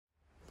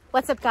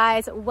What's up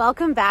guys?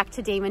 Welcome back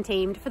to Dame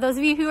Untamed. For those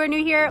of you who are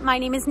new here, my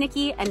name is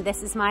Nikki and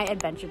this is my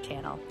adventure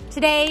channel.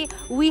 Today,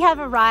 we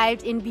have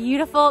arrived in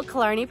beautiful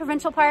Killarney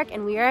Provincial Park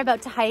and we are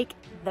about to hike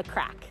the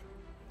Crack.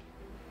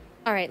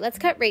 All right, let's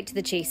cut right to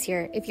the chase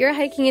here. If you're a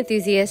hiking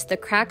enthusiast, the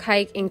Crack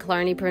hike in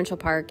Killarney Provincial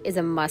Park is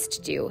a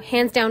must-do.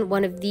 Hands down,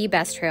 one of the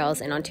best trails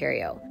in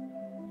Ontario.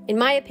 In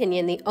my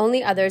opinion, the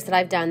only others that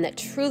I've done that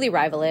truly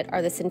rival it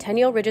are the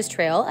Centennial Ridges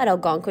Trail at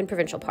Algonquin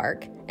Provincial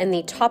Park and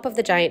the Top of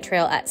the Giant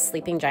Trail at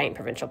Sleeping Giant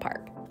Provincial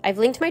Park. I've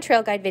linked my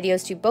trail guide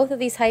videos to both of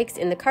these hikes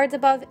in the cards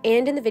above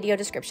and in the video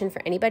description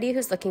for anybody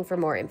who's looking for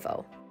more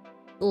info.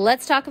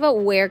 Let's talk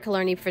about where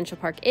Killarney Provincial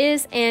Park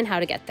is and how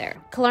to get there.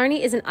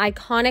 Killarney is an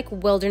iconic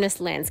wilderness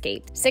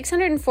landscape,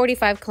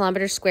 645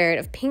 kilometers squared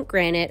of pink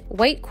granite,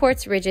 white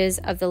quartz ridges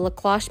of the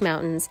Cloche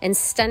Mountains, and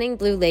stunning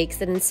blue lakes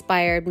that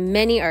inspired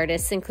many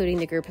artists, including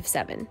the Group of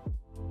Seven.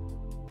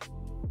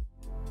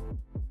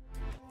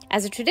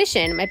 As a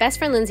tradition, my best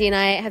friend Lindsay and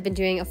I have been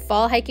doing a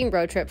fall hiking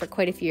road trip for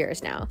quite a few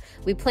years now.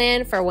 We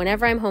plan for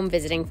whenever I'm home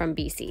visiting from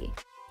BC.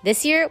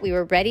 This year, we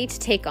were ready to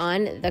take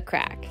on the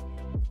Crack.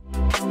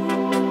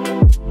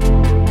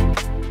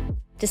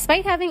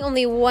 Despite having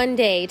only one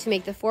day to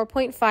make the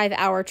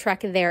 4.5-hour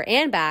trek there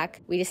and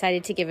back, we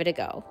decided to give it a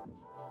go.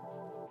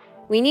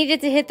 We needed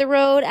to hit the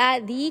road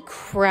at the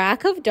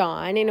crack of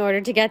dawn in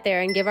order to get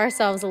there and give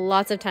ourselves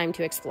lots of time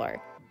to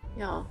explore.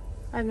 Y'all,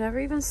 I've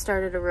never even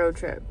started a road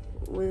trip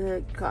with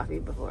a coffee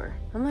before.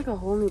 I'm like a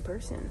whole new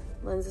person.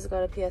 Linz has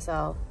got a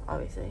PSL,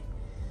 obviously,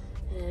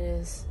 and it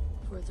is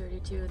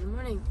 4:32 in the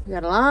morning. We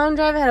got a long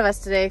drive ahead of us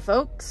today,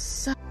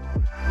 folks.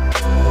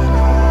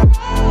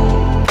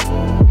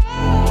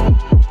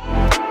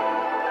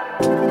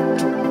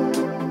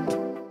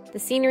 The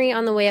scenery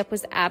on the way up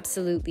was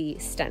absolutely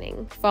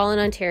stunning. Fall in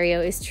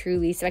Ontario is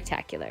truly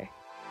spectacular.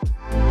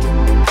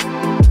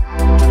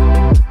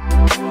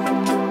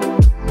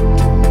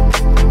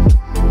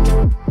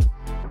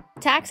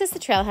 To access the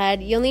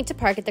trailhead, you'll need to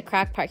park at the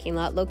Crack parking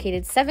lot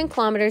located 7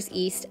 kilometers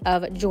east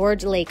of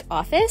George Lake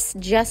Office,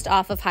 just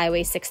off of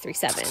Highway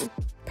 637.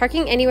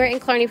 Parking anywhere in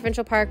Killarney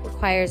Provincial Park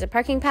requires a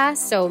parking pass,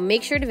 so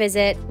make sure to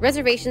visit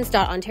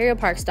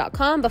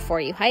reservations.ontarioparks.com before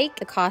you hike.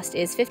 The cost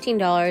is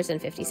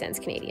 $15.50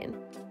 Canadian.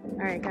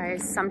 All right,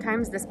 guys,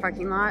 sometimes this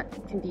parking lot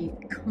can be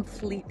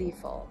completely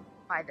full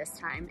by this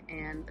time,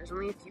 and there's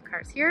only a few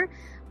cars here,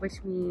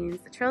 which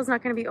means the trail's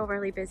not going to be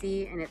overly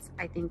busy, and it's,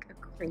 I think, a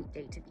great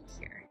day to be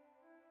here.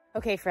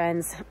 Okay,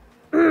 friends,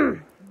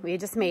 we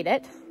just made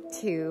it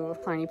to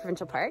Killarney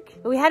Provincial Park,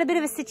 but we had a bit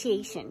of a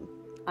situation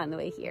on the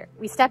way here.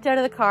 We stepped out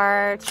of the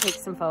car to take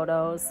some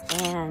photos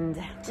and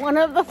one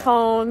of the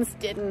phones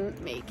didn't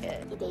make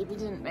it. The baby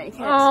didn't make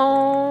it.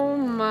 Oh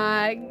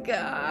my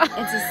God.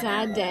 It's a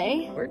sad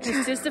day.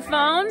 It's just a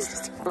phone.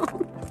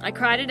 I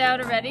cried it out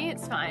already.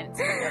 It's fine.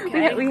 It's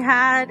okay. We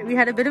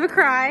had a bit of a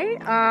cry.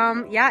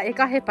 Yeah, it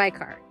got hit by a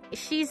car.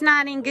 She's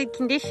not in good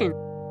condition.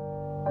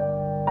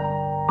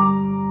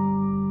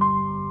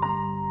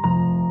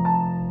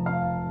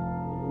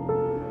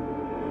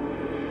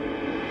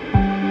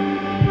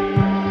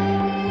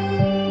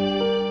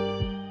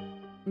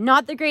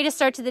 Not the greatest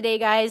start to the day,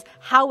 guys.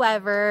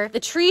 However,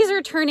 the trees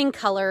are turning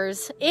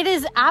colors. It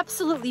is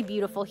absolutely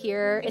beautiful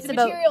here. It's a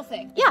material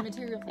thing. Yeah,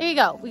 there you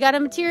go. We got a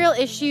material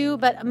issue,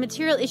 but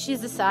material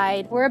issues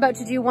aside, we're about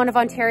to do one of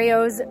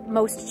Ontario's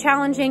most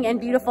challenging and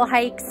beautiful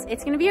hikes.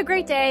 It's gonna be a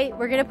great day.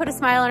 We're gonna put a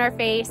smile on our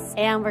face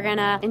and we're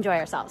gonna enjoy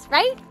ourselves,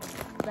 right?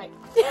 Right.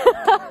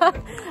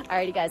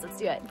 Alrighty, guys, let's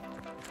do it.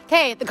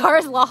 Okay, the car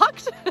is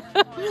locked.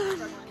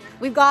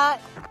 We've got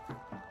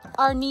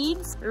our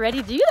needs. We're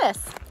ready to do this.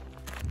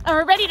 And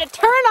we're ready to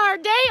turn our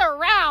day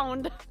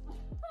around.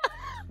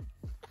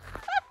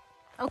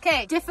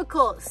 Okay,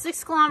 difficult,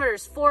 6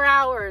 kilometers, 4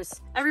 hours.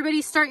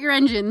 Everybody start your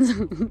engines.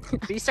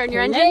 Are you starting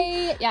your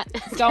engine? Yeah,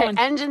 it's going.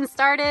 Engine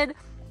started.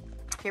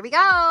 Here we go.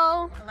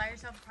 Allow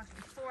yourself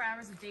approximately 4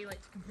 hours of daylight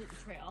to complete the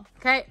trail.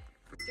 Okay.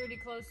 Sturdy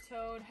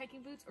closed-toed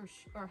hiking boots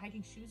or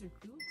hiking shoes or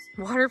boots.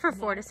 Water for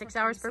 4 to 6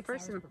 hours per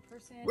person. A day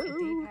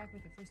pack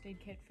with a first aid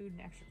kit, food, and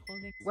extra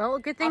clothing. Well,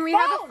 good thing we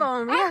have a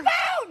phone.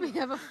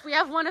 We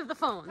have one of the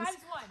phones.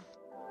 Times one.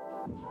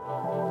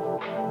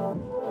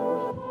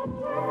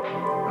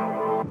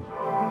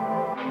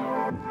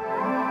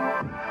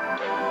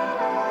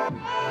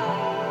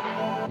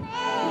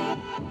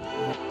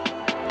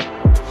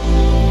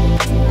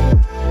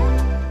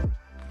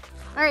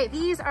 All right,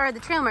 these are the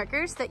trail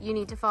markers that you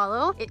need to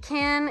follow. It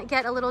can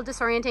get a little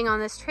disorienting on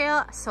this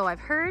trail, so I've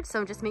heard,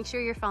 so just make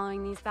sure you're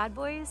following these bad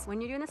boys when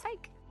you're doing this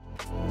hike.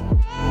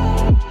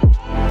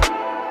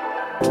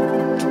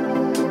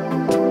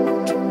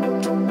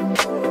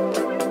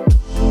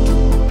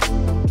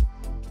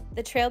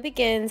 The trail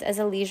begins as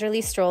a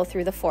leisurely stroll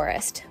through the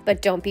forest,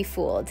 but don't be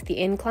fooled, the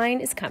incline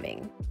is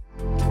coming.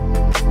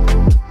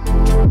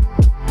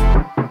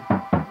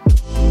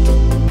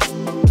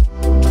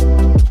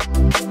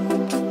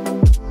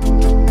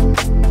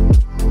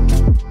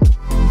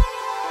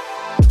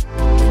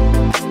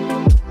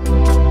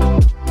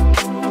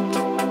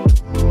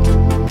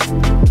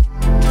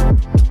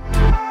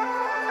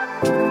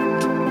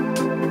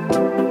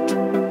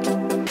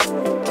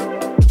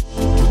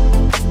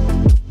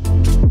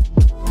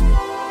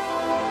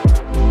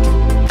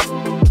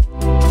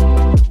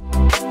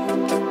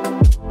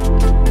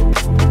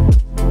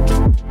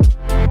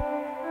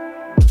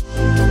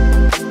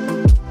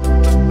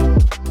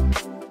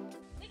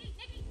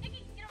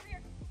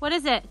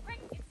 is it?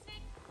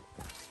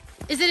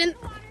 Is it in?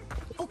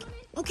 Okay,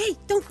 okay,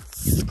 don't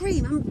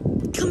scream.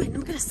 I'm coming.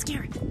 I'm gonna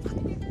scare it.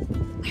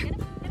 Where?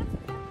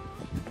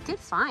 Good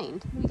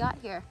find. What we got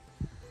here?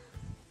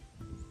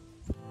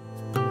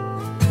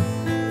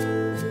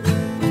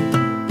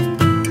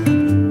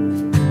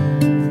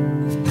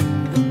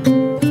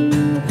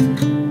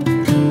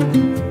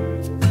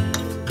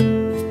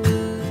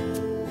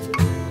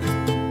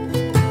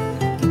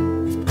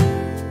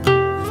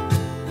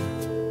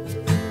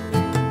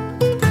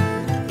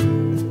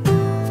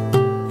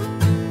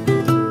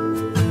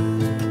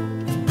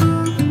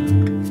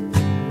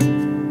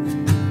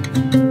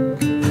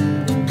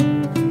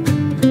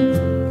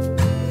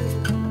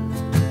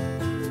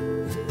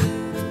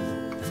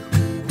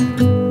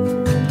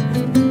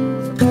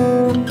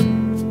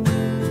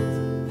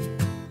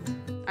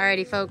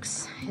 Alrighty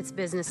folks, it's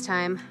business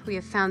time. We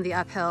have found the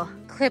uphill.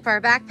 Clip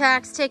our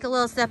backpacks, take a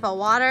little sip of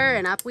water,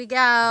 and up we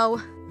go.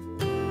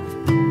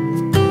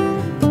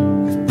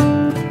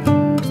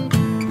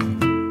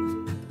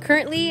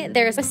 Currently,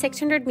 there's a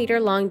 600-meter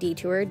long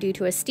detour due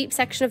to a steep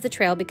section of the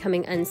trail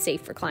becoming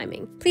unsafe for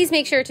climbing. Please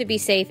make sure to be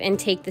safe and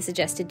take the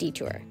suggested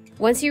detour.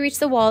 Once you reach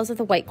the walls of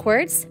the white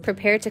quartz,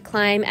 prepare to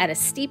climb at a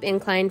steep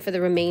incline for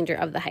the remainder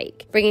of the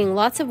hike. Bringing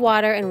lots of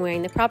water and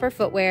wearing the proper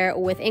footwear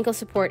with ankle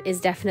support is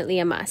definitely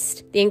a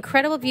must. The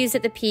incredible views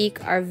at the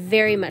peak are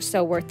very much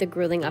so worth the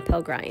grueling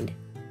uphill grind.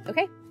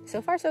 Okay. So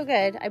far so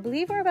good. I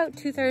believe we're about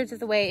 2/3 of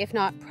the way, if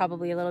not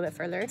probably a little bit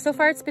further. So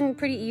far it's been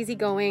pretty easy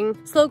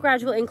going. Slow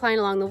gradual incline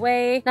along the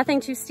way. Nothing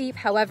too steep.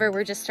 However,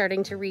 we're just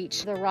starting to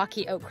reach the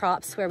rocky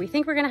outcrops where we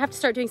think we're gonna have to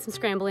start doing some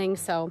scrambling.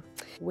 So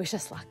wish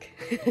us luck.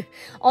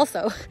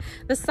 Also,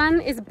 the sun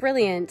is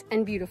brilliant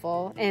and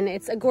beautiful and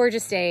it's a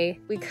gorgeous day.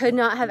 We could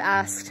not have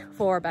asked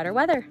for better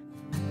weather.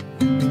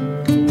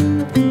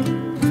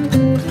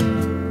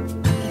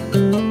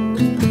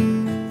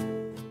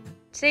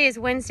 Today is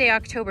Wednesday,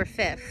 October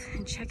 5th,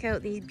 and check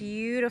out the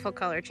beautiful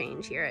color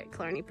change here at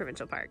Killarney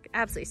Provincial Park.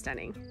 Absolutely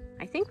stunning.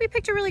 I think we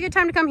picked a really good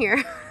time to come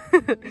here.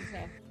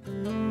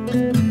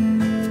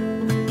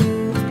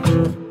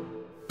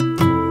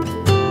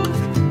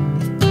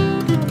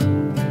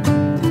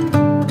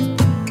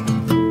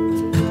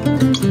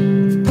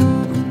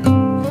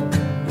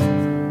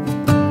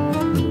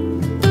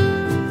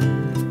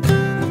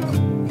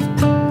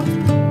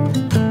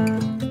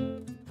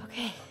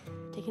 Okay,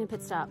 taking a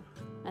pit stop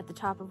at the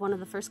top of one of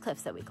the first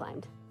cliffs that we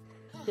climbed.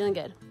 Feeling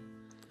good.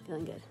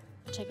 Feeling good.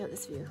 Check out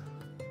this view.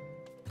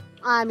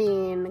 I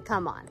mean,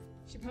 come on.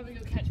 Should probably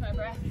go catch my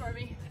breath for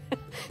me.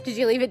 Did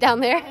you leave it down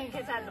there? I think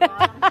it's at the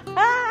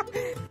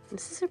bottom.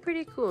 This is a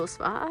pretty cool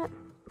spot.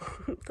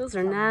 Those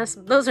are nice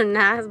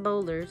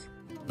boulders.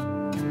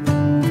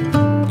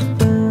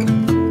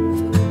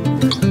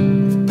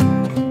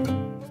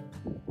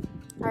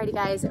 Alrighty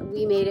guys,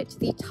 we made it to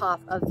the top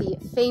of the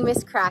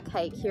famous crack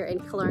hike here in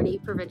Killarney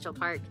Provincial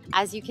Park.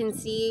 As you can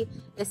see,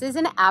 this is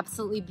an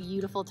absolutely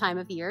beautiful time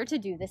of year to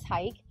do this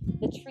hike.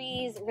 The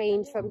trees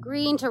range from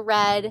green to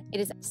red. It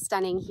is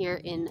stunning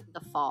here in the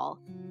fall.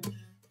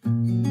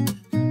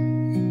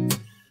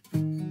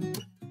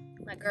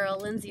 My girl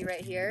Lindsay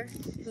right here,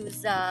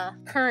 who's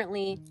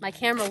currently my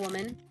camera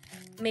woman,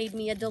 made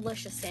me a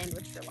delicious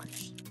sandwich for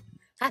lunch.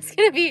 That's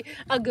gonna be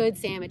a good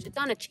sandwich. It's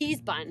on a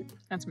cheese bun.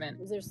 That's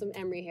mint. There's some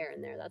emery hair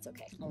in there. That's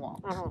okay. Oh,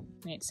 well,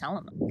 we ain't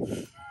selling them.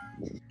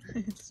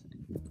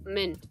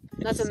 Mint.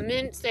 That's a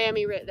mint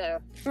Sammy right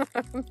there.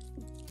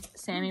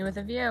 Sammy with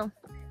a view.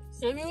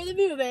 Sammy with a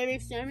view, baby.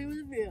 Sammy with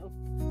a view.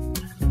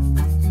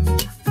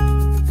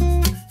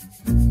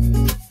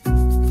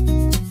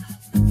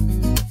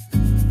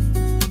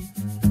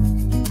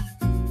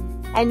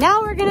 And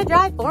now we're gonna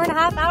drive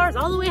 4.5 hours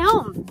all the way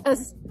home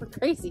because we're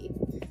crazy.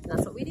 And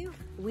that's what we do.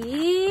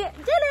 We did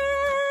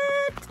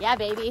it! Yeah,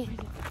 baby.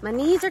 My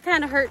knees are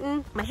kind of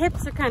hurting. My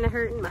hips are kind of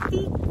hurting. My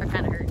feet are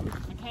kind of hurting.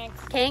 My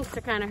Kanks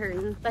are kind of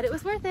hurting, but it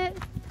was worth it.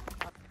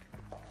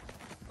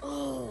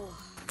 Oh,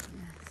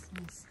 that's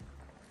nice.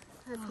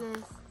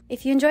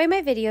 If you enjoy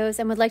my videos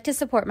and would like to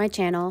support my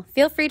channel,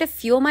 feel free to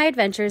fuel my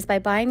adventures by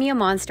buying me a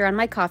monster on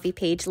my coffee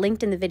page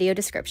linked in the video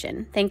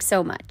description. Thanks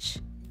so much.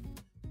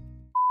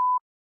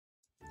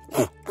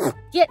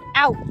 Get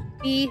out,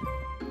 B.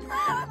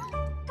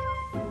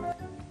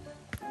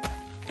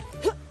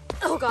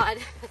 Oh God,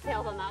 I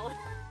failed on that one.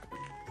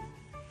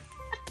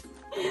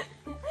 It's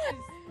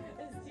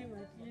too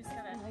much. You just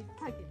gotta like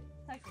tuck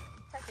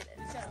it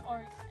in. Just gotta,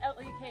 or out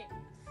like a cape.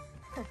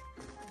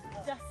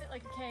 Dust it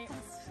like a cape.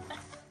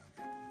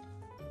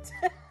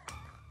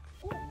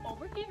 Ooh,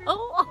 over here.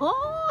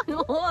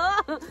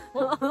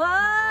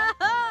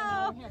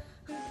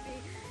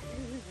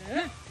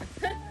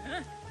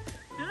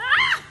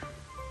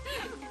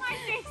 My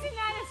face in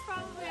that is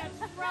probably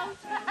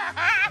atrocious.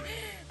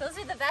 Those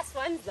are the best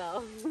ones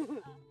though.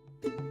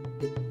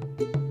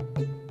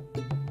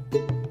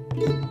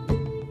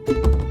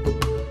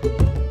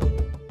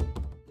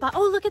 But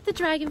oh, look at the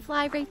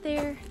dragonfly right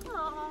there.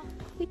 Aww.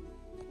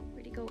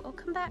 Where'd he go? Oh,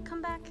 come back,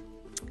 come back.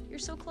 You're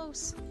so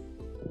close.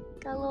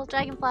 Got a little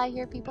dragonfly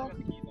here, people.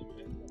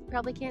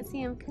 Probably can't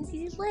see him because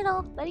he's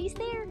little, but he's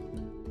there.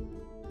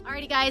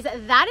 Alrighty guys,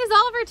 that is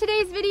all for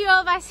today's video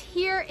of us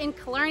here in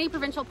Killarney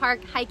Provincial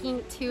Park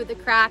hiking to the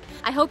crack.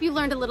 I hope you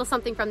learned a little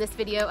something from this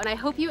video and I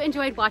hope you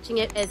enjoyed watching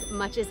it as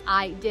much as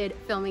I did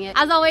filming it.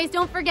 As always,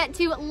 don't forget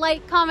to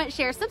like, comment,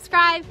 share,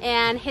 subscribe,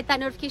 and hit that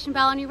notification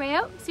bell on your way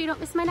out so you don't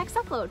miss my next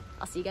upload.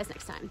 I'll see you guys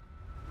next time.